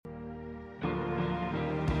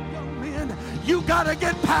You got to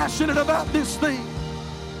get passionate about this thing.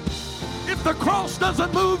 If the cross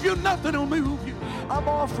doesn't move you, nothing will move you. I'm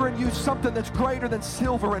offering you something that's greater than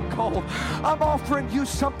silver and gold. I'm offering you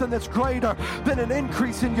something that's greater than an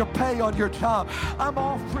increase in your pay on your job. I'm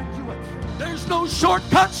offering you There's no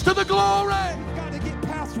shortcuts to the glory. We've got to get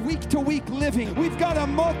past week-to-week living. We've got to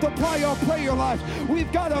multiply our prayer life.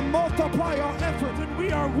 We've got to multiply our effort. And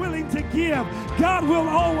we are willing to give. God will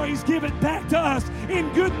always give it back to us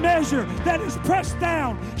in good measure that is pressed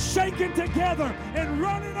down, shaken together, and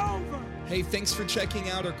running over. Hey, thanks for checking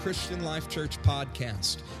out our Christian Life Church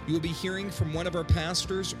podcast. You will be hearing from one of our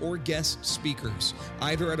pastors or guest speakers,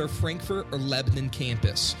 either at our Frankfort or Lebanon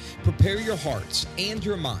campus. Prepare your hearts and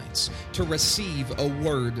your minds to receive a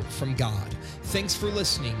word from God. Thanks for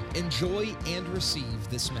listening. Enjoy and receive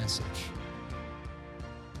this message.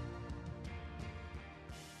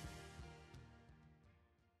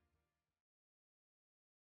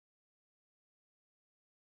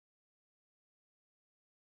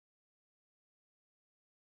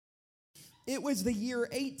 It was the year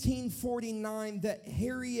 1849 that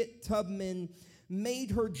Harriet Tubman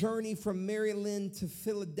made her journey from Maryland to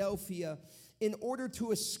Philadelphia in order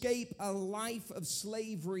to escape a life of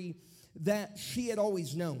slavery that she had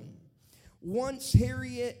always known. Once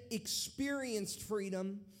Harriet experienced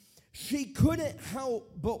freedom, she couldn't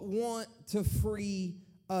help but want to free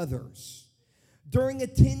others. During a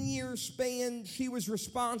 10-year span, she was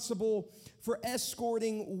responsible for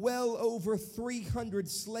escorting well over 300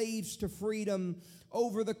 slaves to freedom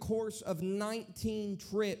over the course of 19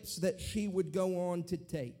 trips that she would go on to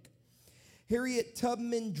take. Harriet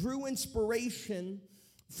Tubman drew inspiration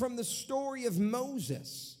from the story of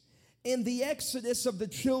Moses and the exodus of the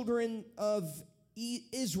children of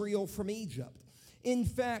Israel from Egypt. In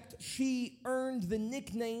fact, she earned the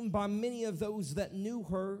nickname by many of those that knew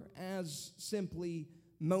her as simply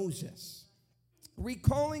Moses.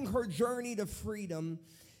 Recalling her journey to freedom,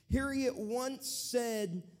 Harriet once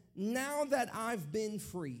said, "Now that I've been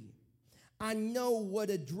free, I know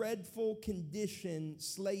what a dreadful condition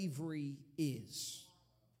slavery is."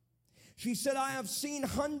 She said, "I have seen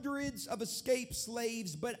hundreds of escaped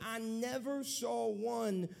slaves, but I never saw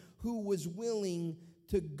one who was willing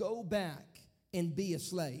to go back and be a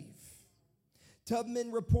slave."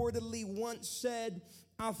 Tubman reportedly once said,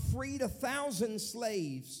 "I freed 1,000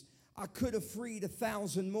 slaves. I could have freed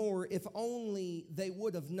 1,000 more if only they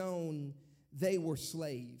would have known they were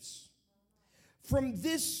slaves." From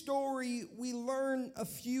this story, we learn a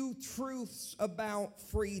few truths about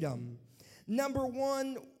freedom. Number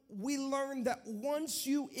one, we learn that once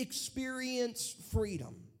you experience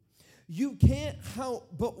freedom, you can't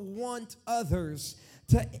help but want others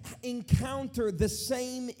to encounter the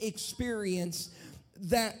same experience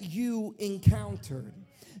that you encountered.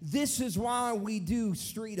 This is why we do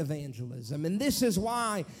street evangelism, and this is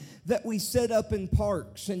why that we set up in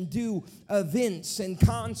parks and do events and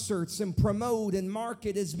concerts and promote and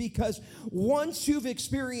market, is because once you've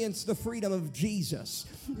experienced the freedom of Jesus,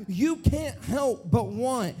 you can't help but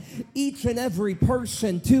want each and every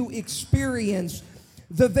person to experience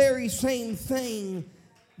the very same thing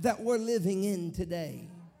that we're living in today.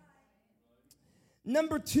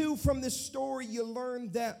 Number two, from this story, you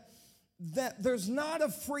learn that there's not a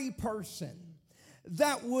free person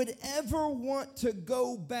that would ever want to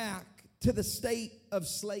go back to the state of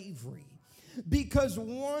slavery. Because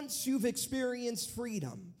once you've experienced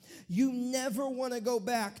freedom, you never want to go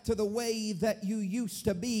back to the way that you used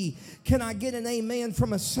to be. Can I get an amen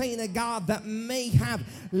from a saint of God that may have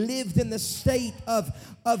lived in the state of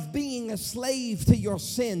being a slave to your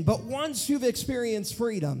sin? But once you've experienced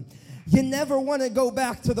freedom, you never want to go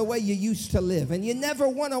back to the way you used to live. And you never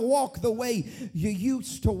want to walk the way you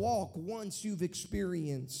used to walk once you've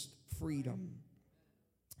experienced freedom.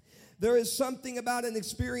 There is something about an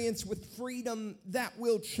experience with freedom that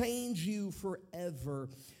will change you forever.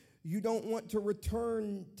 You don't want to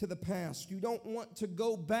return to the past. You don't want to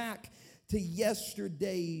go back to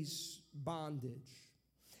yesterday's bondage.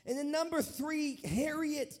 And then number three,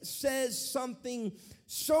 Harriet says something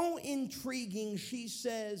so intriguing. She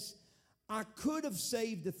says, "I could have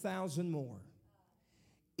saved 1,000 more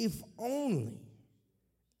if only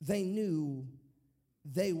they knew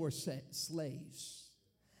they were slaves."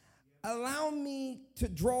 Allow me to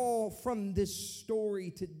draw from this story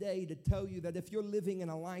today to tell you that if you're living in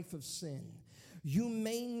a life of sin, You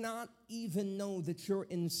may not even know that you're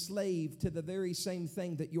enslaved to the very same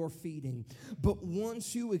thing that you're feeding. But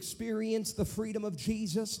once you experience the freedom of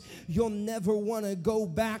Jesus, you'll never want to go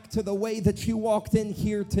back to the way that you walked in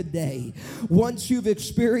here today. Once you've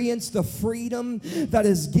experienced the freedom that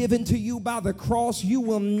is given to you by the cross, you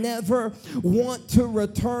will never want to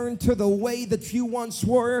return to the way that you once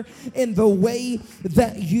were and the way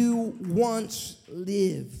that you once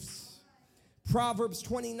lived. Proverbs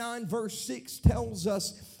 29 verse 6 tells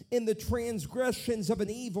us, in the transgressions of an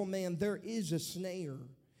evil man there is a snare,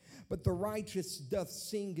 but the righteous doth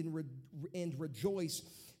sing and rejoice.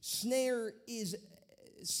 Sin is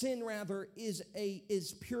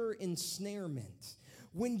pure ensnarement.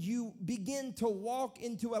 When you begin to walk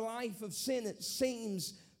into a life of sin, it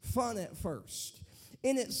seems fun at first.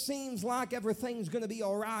 And it seems like everything's going to be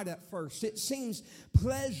all right at first. It seems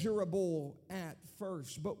pleasurable at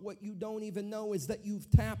first. But what you don't even know is that you've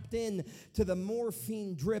tapped in to the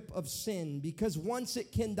morphine drip of sin. Because once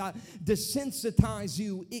it can desensitize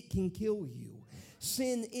you, it can kill you.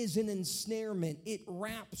 Sin is an ensnarement. It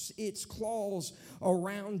wraps its claws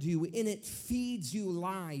around you and it feeds you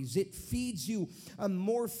lies. It feeds you a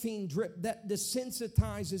morphine drip that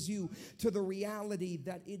desensitizes you to the reality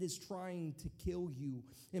that it is trying to kill you.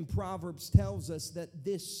 And Proverbs tells us that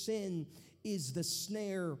this sin is the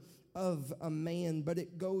snare of a man. But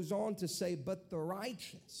it goes on to say, but the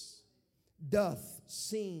righteous doth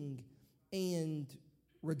sing and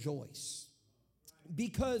rejoice.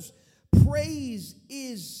 Because praise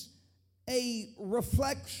is a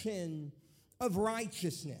reflection of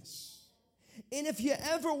righteousness. And if you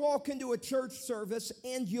ever walk into a church service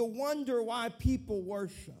and you wonder why people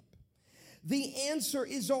worship, the answer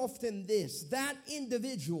is often this: that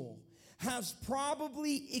individual has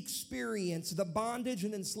probably experienced the bondage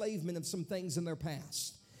and enslavement of some things in their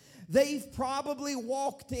past. They've probably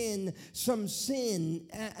walked in some sin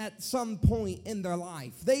at some point in their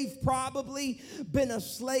life. They've probably been a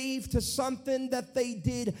slave to something that they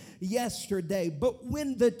did yesterday. But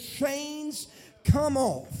when the chains come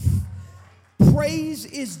off, praise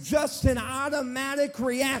is just an automatic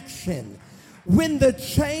reaction. When the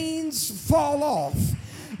chains fall off,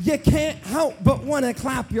 you can't help but want to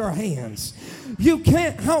clap your hands. You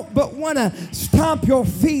can't help but want to stomp your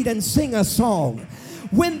feet and sing a song.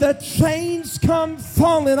 When the chains come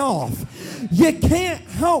falling off, you can't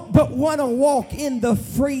help but want to walk in the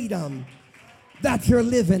freedom that you're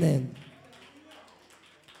living in.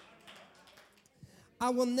 I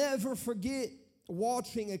will never forget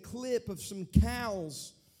watching a clip of some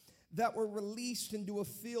cows that were released into a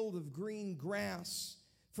field of green grass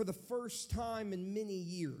for the first time in many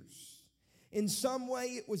years. In some way,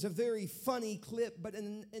 it was a very funny clip, but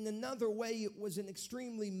in another way, it was an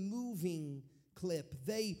extremely moving clip.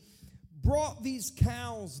 They brought these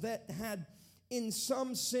cows that had in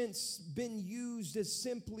some sense been used as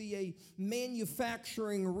simply a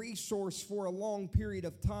manufacturing resource for a long period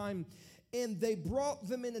of time, and they brought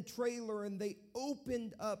them in a trailer and they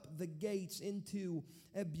opened up the gates into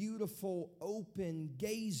a beautiful open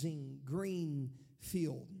gazing green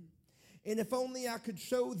field. And if only I could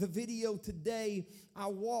show the video today, I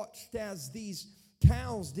watched as these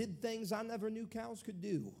cows did things I never knew cows could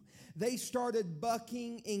do. They started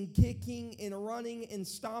bucking and kicking and running and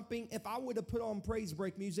stomping. If I would have put on praise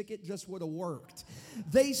break music, it just would have worked.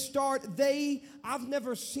 I've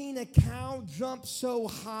never seen a cow jump so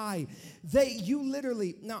high.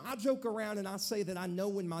 Now I joke around and I say that I know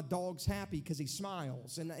when my dog's happy because he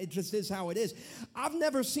smiles, and it just is how it is. I've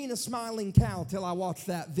never seen a smiling cow till I watched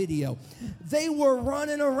that video. They were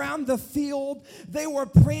running around the field. They were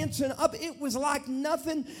prancing up. It was like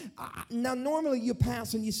nothing. Now normally you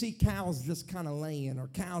pass and you see cows just kind of laying or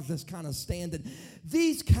cows just kind of standing.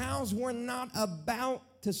 These cows were not about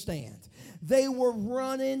to stand. They were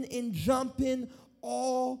running and jumping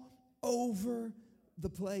all over the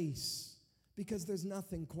place because there's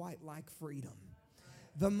nothing quite like freedom.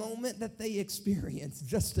 The moment that they experienced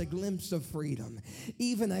just a glimpse of freedom,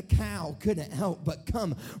 even a cow couldn't help but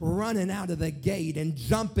come running out of the gate and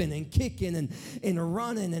jumping and kicking and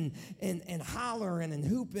running and hollering and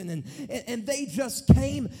hooping. And they just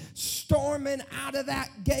came storming out of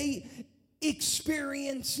that gate,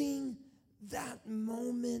 experiencing that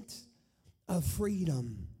moment of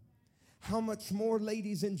freedom. How much more,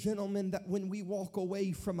 ladies and gentlemen, that when we walk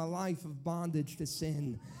away from a life of bondage to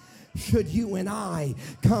sin, should you and I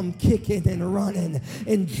come kicking and running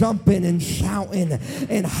and jumping and shouting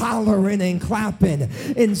and hollering and clapping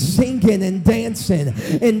and singing and dancing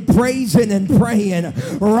and praising and praying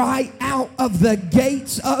right out of the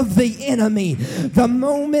gates of the enemy. The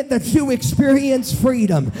moment that you experience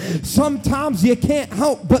freedom, sometimes you can't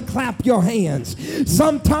help but clap your hands.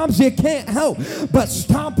 Sometimes you can't help but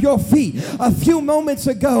stomp your feet. A few moments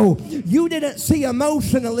ago, you didn't see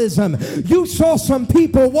emotionalism. You saw some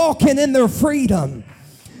people walking in their freedom.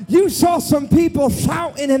 You saw some people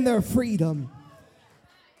shouting in their freedom.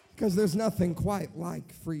 Because there's nothing quite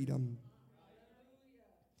like freedom.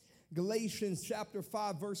 Galatians chapter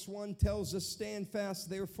 5 verse 1 tells us, stand fast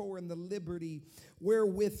therefore in the liberty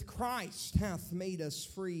wherewith Christ hath made us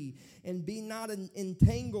free, and be not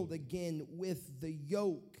entangled again with the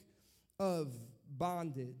yoke of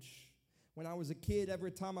bondage. When I was a kid,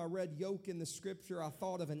 every time I read yoke in the scripture, I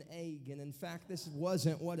thought of an egg. And in fact, this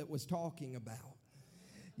wasn't what it was talking about.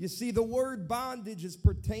 You see, the word bondage is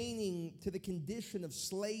pertaining to the condition of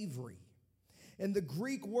slavery. And the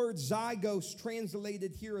Greek word zygos,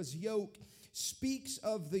 translated here as yoke, speaks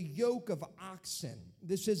of the yoke of oxen.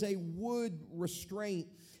 This is a wood restraint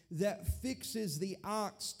that fixes the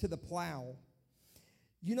ox to the plow.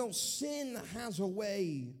 You know, sin has a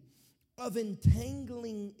way of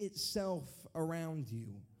entangling itself around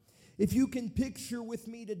you. If you can picture with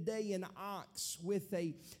me today an ox with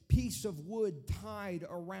a piece of wood tied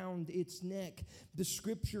around its neck, the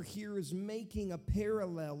scripture here is making a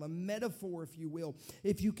parallel, a metaphor, if you will.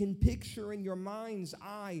 If you can picture in your mind's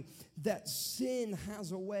eye that sin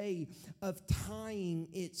has a way of tying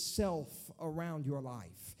itself around your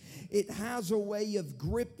life. It has a way of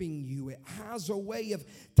gripping you. It has a way of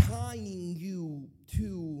tying you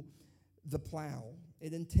to the plow.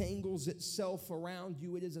 It entangles itself around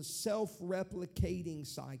you. It is a self-replicating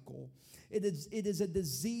cycle. It is a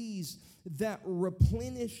disease that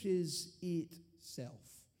replenishes itself.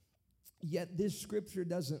 Yet this scripture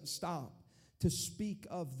doesn't stop to speak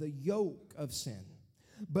of the yoke of sin,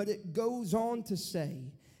 but it goes on to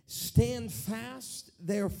say, stand fast,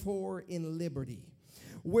 therefore, in liberty,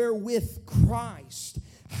 wherewith Christ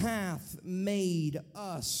hath made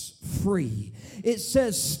us free. It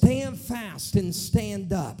says stand fast and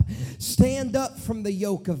stand up. Stand up from the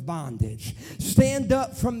yoke of bondage. Stand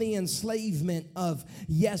up from the enslavement of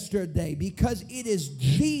yesterday, because it is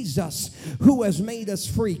Jesus who has made us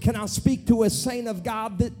free. Can I speak to a saint of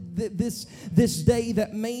God that this day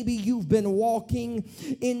that maybe you've been walking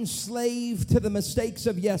enslaved to the mistakes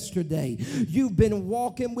of yesterday? You've been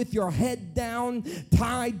walking with your head down,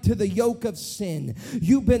 tied to the yoke of sin.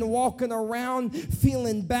 You've been walking around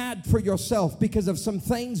feeling bad for yourself because of some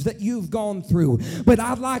things that you've gone through. But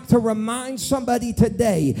I'd like to remind somebody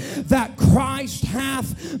today that Christ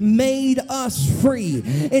hath made us free.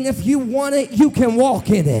 And if you want it, you can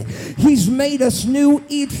walk in it. He's made us new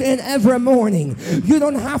each and every morning. You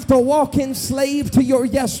don't have to walk enslaved to your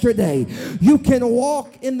yesterday. You can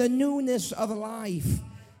walk in the newness of life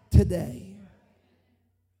today.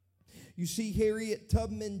 You see, Harriet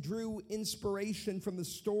Tubman drew inspiration from the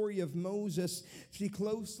story of Moses. She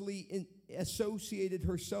closely associated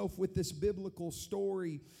herself with this biblical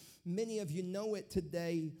story. Many of you know it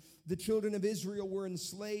today. The children of Israel were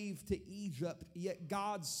enslaved to Egypt, yet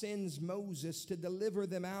God sends Moses to deliver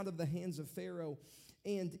them out of the hands of Pharaoh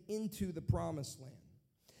and into the promised land.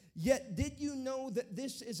 Yet, did you know that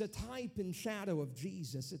this is a type and shadow of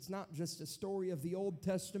Jesus? It's not just a story of the Old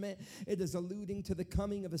Testament. It is alluding to the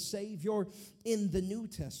coming of a Savior in the New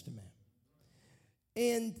Testament.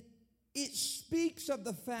 And it speaks of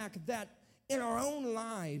the fact that in our own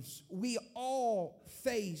lives, we all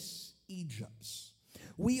face Egypts.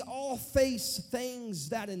 We all face things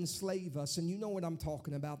that enslave us, and you know what I'm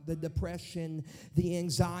talking about. The depression, the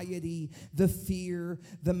anxiety, the fear,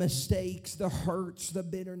 the mistakes, the hurts, the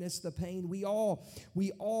bitterness, the pain. We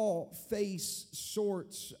all face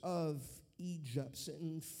sorts of Egypts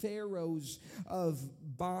and pharaohs of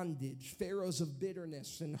bondage, pharaohs of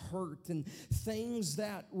bitterness and hurt, and things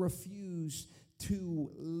that refuse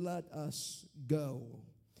to let us go.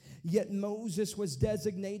 Yet Moses was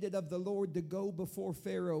designated of the Lord to go before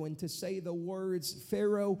Pharaoh and to say the words,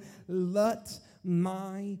 Pharaoh, let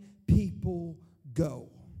my people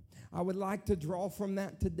go. I would like to draw from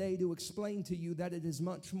that today to explain to you that it is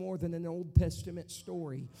much more than an Old Testament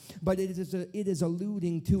story, but it is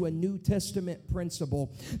alluding to a New Testament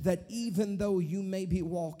principle that even though you may be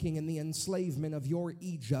walking in the enslavement of your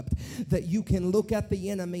Egypt, that you can look at the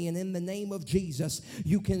enemy and in the name of Jesus,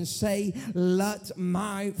 you can say, let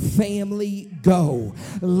my family go.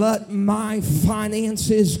 Let my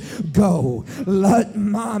finances go. Let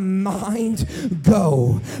my mind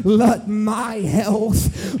go. Let my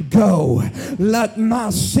health go. Let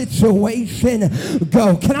my situation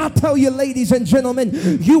go. Can I tell you, ladies and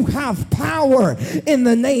gentlemen, you have power in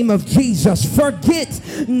the name of Jesus. Forget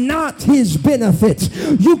not his benefits.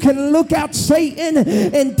 You can look at Satan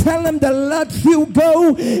and tell him to let you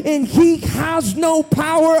go, and he has no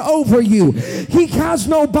power over you. He has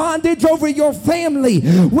no bondage over your family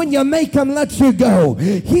when you make him let you go.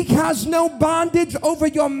 He has no bondage over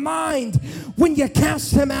your mind when you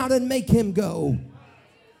cast him out and make him go.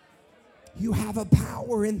 You have a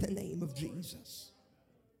power in the name of Jesus.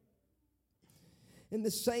 In the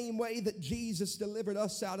same way that Jesus delivered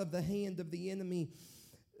us out of the hand of the enemy,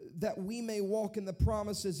 that we may walk in the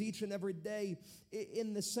promises each and every day,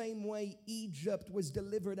 in the same way Egypt was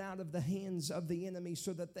delivered out of the hands of the enemy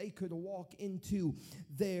so that they could walk into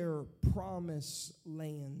their promised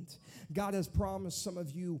land. God has promised some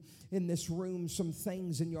of you in this room some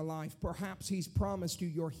things in your life. Perhaps he's promised you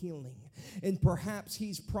your healing, and perhaps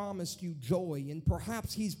he's promised you joy, and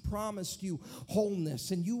perhaps he's promised you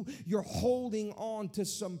wholeness, and you're holding on to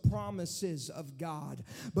some promises of God.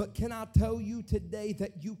 But can I tell you today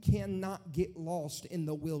that you cannot get lost in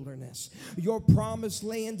the wilderness? Your promised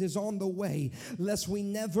land is on the way, lest we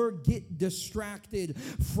never get distracted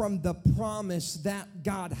from the promise that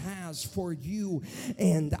God has for you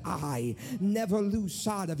and I. Never lose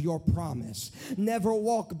sight of your promise. Never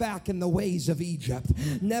walk back in the ways of Egypt.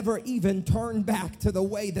 Never even turn back to the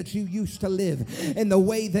way that you used to live and the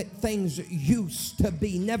way that things used to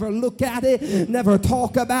be. Never look at it, never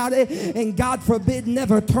talk about it, and God forbid,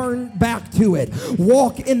 never turn back to it.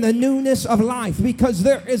 Walk in the newness of life, because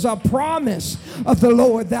there is a promise of the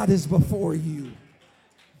Lord that is before you.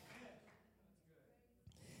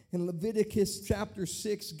 In Leviticus chapter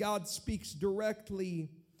 6, God speaks directly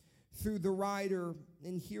through the writer,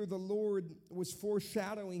 and here the Lord was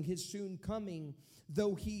foreshadowing his soon coming.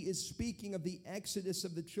 Though he is speaking of the exodus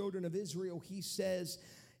of the children of Israel, he says,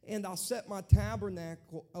 and I set my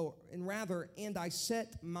tabernacle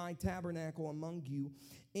among you,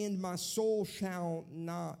 and my soul shall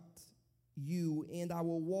not you, and I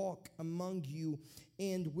will walk among you,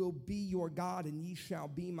 and will be your God, and ye shall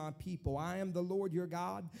be my people. I am the Lord your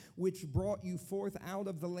God, which brought you forth out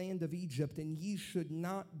of the land of Egypt, and ye should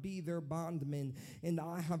not be their bondmen. And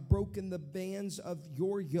I have broken the bands of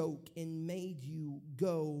your yoke, and made you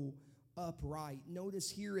go upright. Notice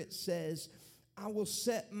here it says, I will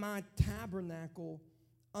set my tabernacle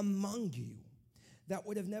among you. That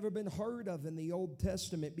would have never been heard of in the Old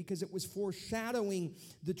Testament, because it was foreshadowing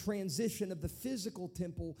the transition of the physical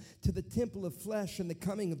temple to the temple of flesh and the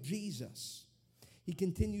coming of Jesus. He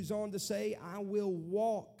continues on to say, I will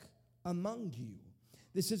walk among you.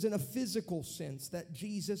 This is in a physical sense that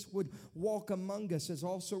Jesus would walk among us, as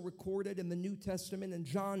also recorded in the New Testament in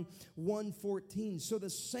John 1:14. So the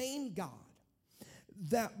same God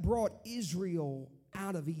that brought Israel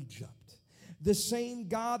out of Egypt, the same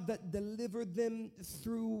God that delivered them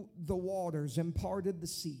through the waters and parted the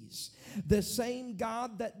seas, the same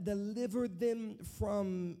God that delivered them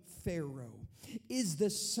from Pharaoh, is the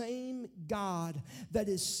same God that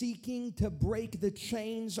is seeking to break the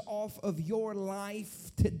chains off of your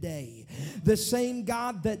life today. The same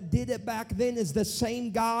God that did it back then is the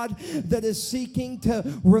same God that is seeking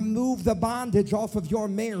to remove the bondage off of your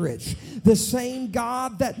marriage. The same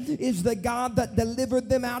God that is the God that delivered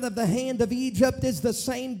them out of the hand of Egypt is the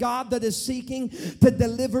same God that is seeking to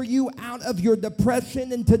deliver you out of your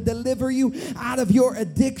depression, and to deliver you out of your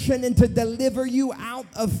addiction, and to deliver you out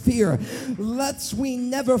of fear. Let's we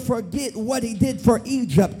never forget what he did for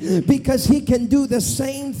Egypt, because he can do the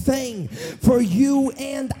same thing for you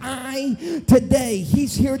and I today.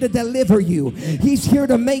 He's here to deliver you. He's here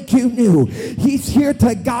to make you new. He's here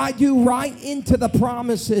to guide you right into the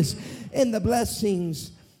promises and the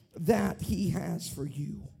blessings that he has for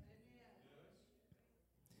you.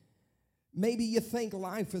 Maybe you think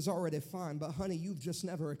life is already fine, but honey, you've just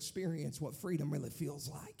never experienced what freedom really feels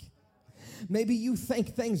like. Maybe you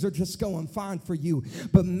think things are just going fine for you,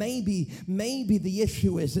 but maybe the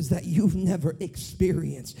issue is that you've never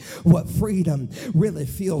experienced what freedom really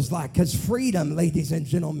feels like. Because freedom, ladies and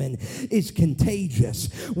gentlemen, is contagious.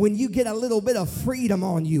 When you get a little bit of freedom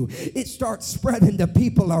on you, it starts spreading to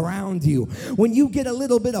people around you. When you get a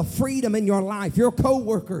little bit of freedom in your life, your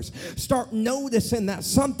coworkers start noticing that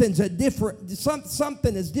something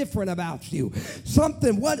is different about you.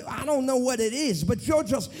 I don't know what it is, but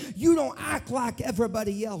you don't act like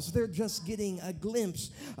everybody else. They're just getting a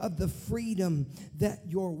glimpse of the freedom that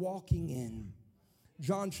you're walking in.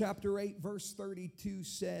 John chapter 8 verse 32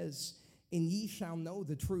 says, and ye shall know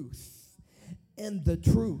the truth, and the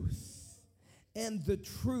truth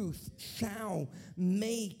shall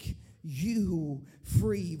make you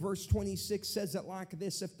free. Verse 26 says it like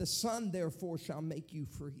this: if the Son therefore shall make you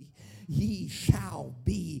free, ye shall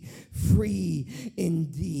be free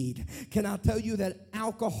indeed. Can I tell you that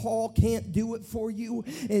alcohol can't do it for you,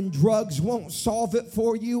 and drugs won't solve it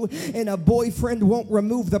for you, and a boyfriend won't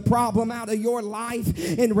remove the problem out of your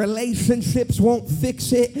life, and relationships won't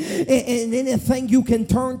fix it, and anything you can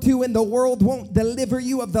turn to in the world won't deliver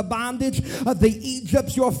you of the bondage of the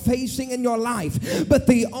Egypts you're facing in your life. But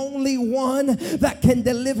the only one that can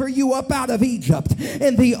deliver you up out of Egypt,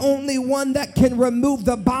 and the only one that can remove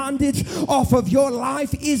the bondage off of your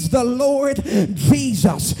life, is the Lord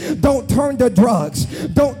Jesus. Don't turn to drugs.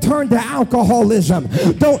 Don't turn to alcoholism.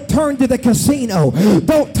 Don't turn to the casino.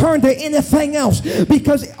 Don't turn to anything else,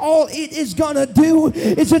 because all it is going to do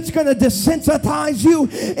is it's going to desensitize you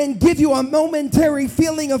and give you a momentary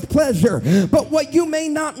feeling of pleasure. But what you may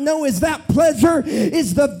not know is that pleasure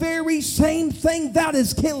is the very same thing that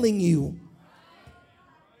is killing you.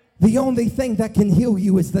 The only thing that can heal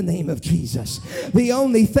you is the name of Jesus. The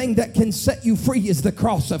only thing that can set you free is the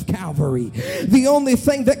cross of Calvary. The only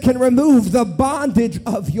thing that can remove the bondage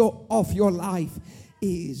off your life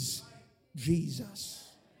is Jesus.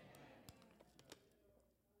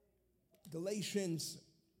 Galatians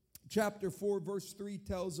chapter 4 verse 3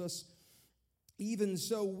 tells us, even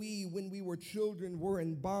so we, when we were children, were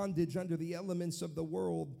in bondage under the elements of the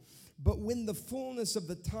world. But when the fullness of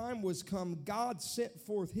the time was come, God sent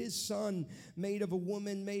forth his Son, made of a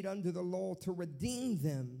woman, made under the law, to redeem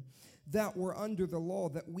them that were under the law,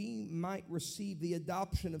 that we might receive the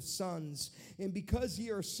adoption of sons. And because ye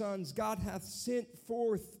are sons, God hath sent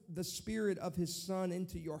forth the Spirit of his Son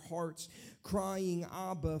into your hearts, crying,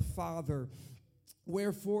 Abba, Father.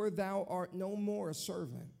 Wherefore thou art no more a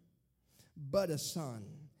servant, but a son.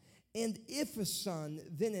 And if a son,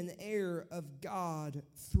 then an heir of God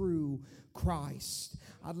through Christ.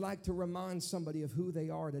 I'd like to remind somebody of who they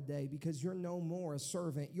are today, because you're no more a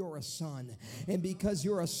servant, you're a son. And because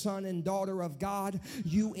you're a son and daughter of God,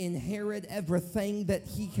 you inherit everything that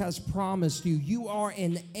he has promised you. You are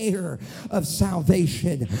an heir of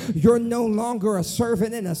salvation. You're no longer a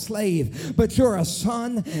servant and a slave, but you're a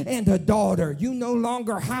son and a daughter. You no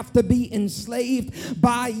longer have to be enslaved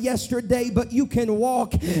by yesterday, but you can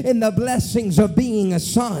walk in the blessings of being a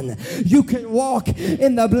son. You can walk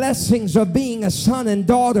in the blessings of being a son and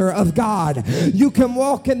daughter of God. You can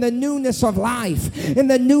walk in the newness of life, in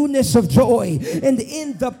the newness of joy, and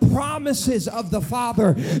in the promises of the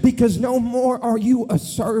Father, because no more are you a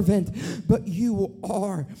servant, but you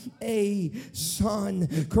are a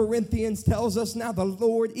son. Corinthians tells us, now the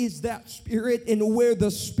Lord is that Spirit, and where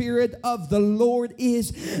the Spirit of the Lord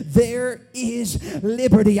is, there is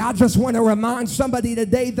liberty. I just want to remind somebody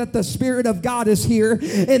today that the Spirit of God is here,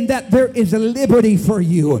 and that there is liberty for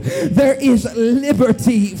you. There is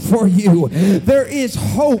liberty for you. There is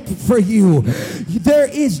hope for you. There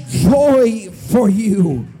is joy for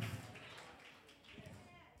you.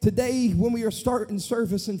 Today, when we were starting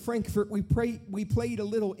service in Frankfurt, we played a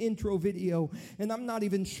little intro video, and I'm not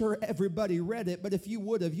even sure everybody read it, but if you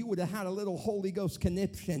would have had a little Holy Ghost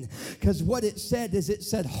conniption, because what it said is, it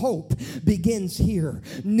said hope begins here,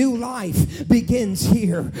 new life begins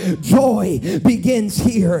here, joy begins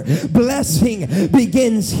here, blessing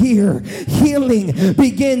begins here, healing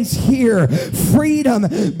begins here, freedom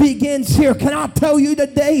begins here. Can I tell you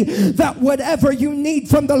today that whatever you need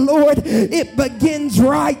from the Lord, it begins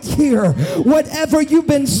right here. Whatever you've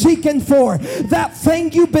been seeking for, that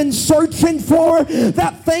thing you've been searching for,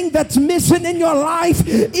 that thing that's missing in your life,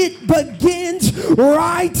 it begins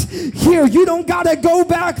right here. You don't got to go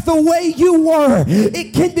back the way you were.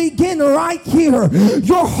 It can begin right here.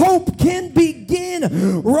 Your hope can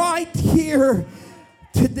begin right here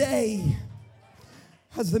today.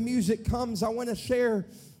 As the music comes, I want to share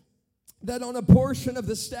that on a portion of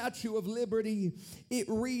the Statue of Liberty, it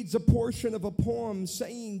reads a portion of a poem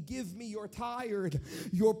saying, "Give me your tired,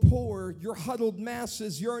 your poor, your huddled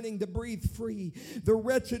masses yearning to breathe free. The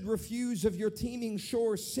wretched refuse of your teeming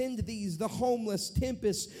shore. Send these, the homeless,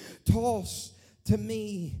 tempest toss to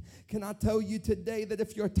me." Can I tell you today that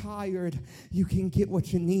if you're tired, you can get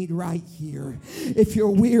what you need right here. If you're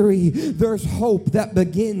weary, there's hope that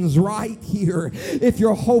begins right here. If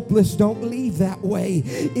you're hopeless, don't leave that way.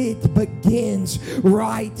 It begins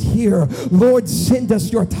right here. Lord, send us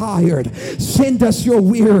your tired. Send us your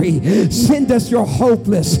weary. Send us your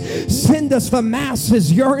hopeless. Send us the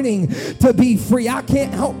masses yearning to be free. I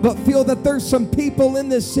can't help but feel that there's some people in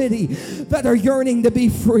this city that are yearning to be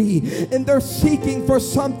free, and they're seeking for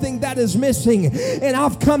something that is missing. And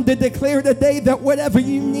I've come to declare today that whatever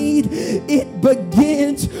you need, it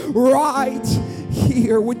begins right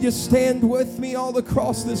here. Would you stand with me all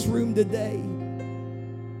across this room today?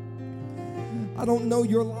 I don't know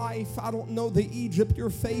your life. I don't know the Egypt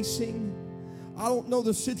you're facing. I don't know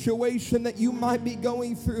the situation that you might be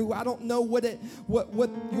going through. I don't know what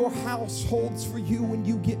your house holds for you when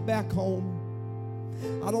you get back home.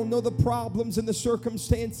 I don't know the problems and the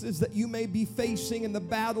circumstances that you may be facing and the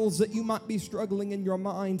battles that you might be struggling in your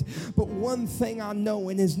mind. But one thing I know,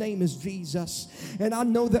 and His name is Jesus. And I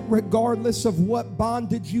know that regardless of what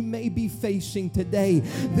bondage you may be facing today,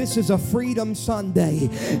 this is a Freedom Sunday.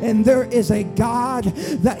 And there is a God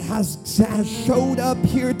that has showed up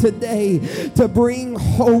here today to bring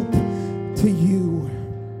hope to you.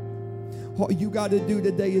 All you got to do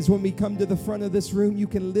today is when we come to the front of this room, you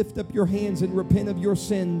can lift up your hands and repent of your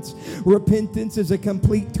sins. Repentance is a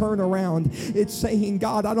complete turnaround. It's saying,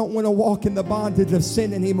 God, I don't want to walk in the bondage of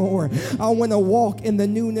sin anymore. I want to walk in the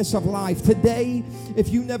newness of life. Today, if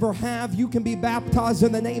you never have, you can be baptized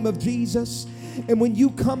in the name of Jesus. And when you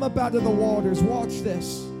come up out of the waters, watch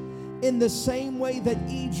this. In the same way that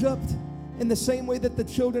Egypt, in the same way that the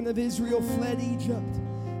children of Israel fled Egypt,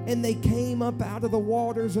 and they came up out of the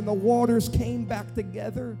waters, and the waters came back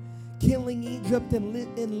together, killing Egypt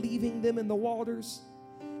and leaving them in the waters.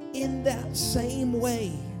 In that same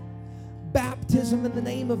way, baptism in the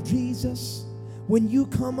name of Jesus, when you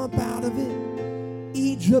come up out of it,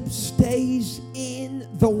 Egypt stays in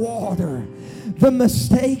the water. The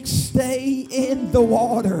mistakes stay in the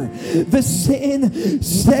water. The sin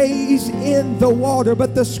stays in the water.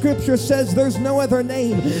 But the scripture says there's no other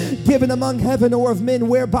name given among heaven or of men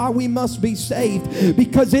whereby we must be saved.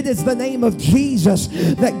 Because it is the name of Jesus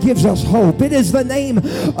that gives us hope. It is the name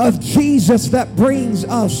of Jesus that brings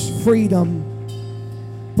us freedom.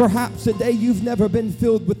 Perhaps today you've never been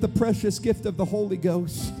filled with the precious gift of the Holy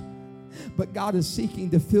Ghost. But God is seeking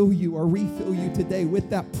to fill you or refill you today with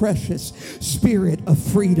that precious spirit of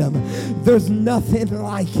freedom. There's nothing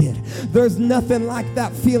like it. There's nothing like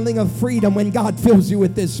that feeling of freedom when God fills you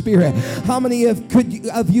with this spirit. How many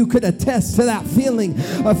of you could attest to that feeling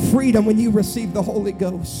of freedom when you receive the Holy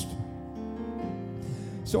Ghost?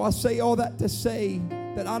 So I say all that to say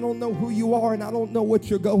that I don't know who you are and I don't know what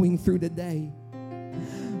you're going through today.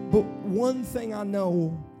 But one thing I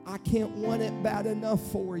know, I can't want it bad enough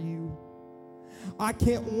for you. I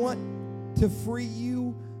can't want to free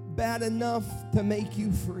you bad enough to make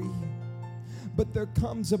you free. But there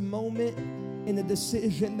comes a moment in a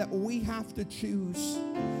decision that we have to choose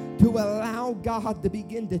to allow God to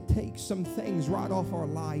begin to take some things right off our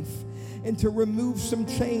life, and to remove some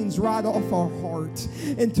chains right off our heart,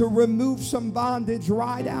 and to remove some bondage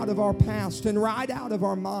right out of our past and right out of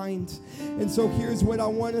our mind. And so here's what I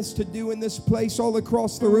want us to do in this place all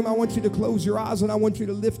across the room. I want you to close your eyes and I want you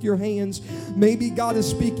to lift your hands. Maybe God is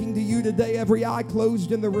speaking to you today, every eye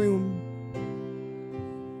closed in the room.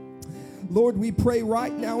 Lord, we pray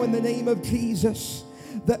right now in the name of Jesus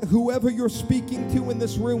that whoever you're speaking to in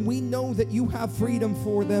this room, we know that you have freedom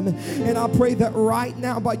for them. And I pray that right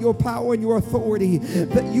now, by your power and your authority,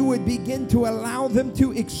 that you would begin to allow them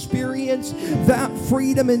to experience that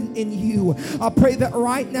freedom in you. I pray that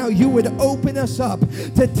right now you would open us up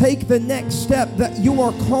to take the next step that you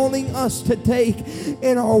are calling us to take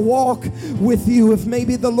in our walk with you. If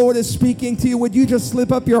maybe the Lord is speaking to you, would you just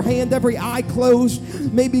slip up your hand, every eye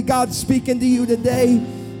closed? Maybe God's speaking to you today.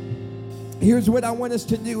 Here's what I want us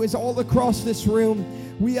to do is all across this room,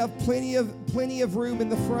 we have plenty of room in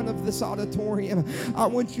the front of this auditorium. I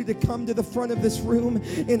want you to come to the front of this room,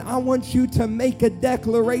 and I want you to make a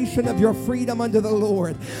declaration of your freedom unto the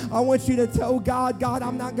Lord. I want you to tell God,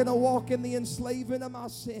 I'm not going to walk in the enslavement of my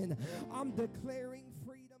sin. I'm declaring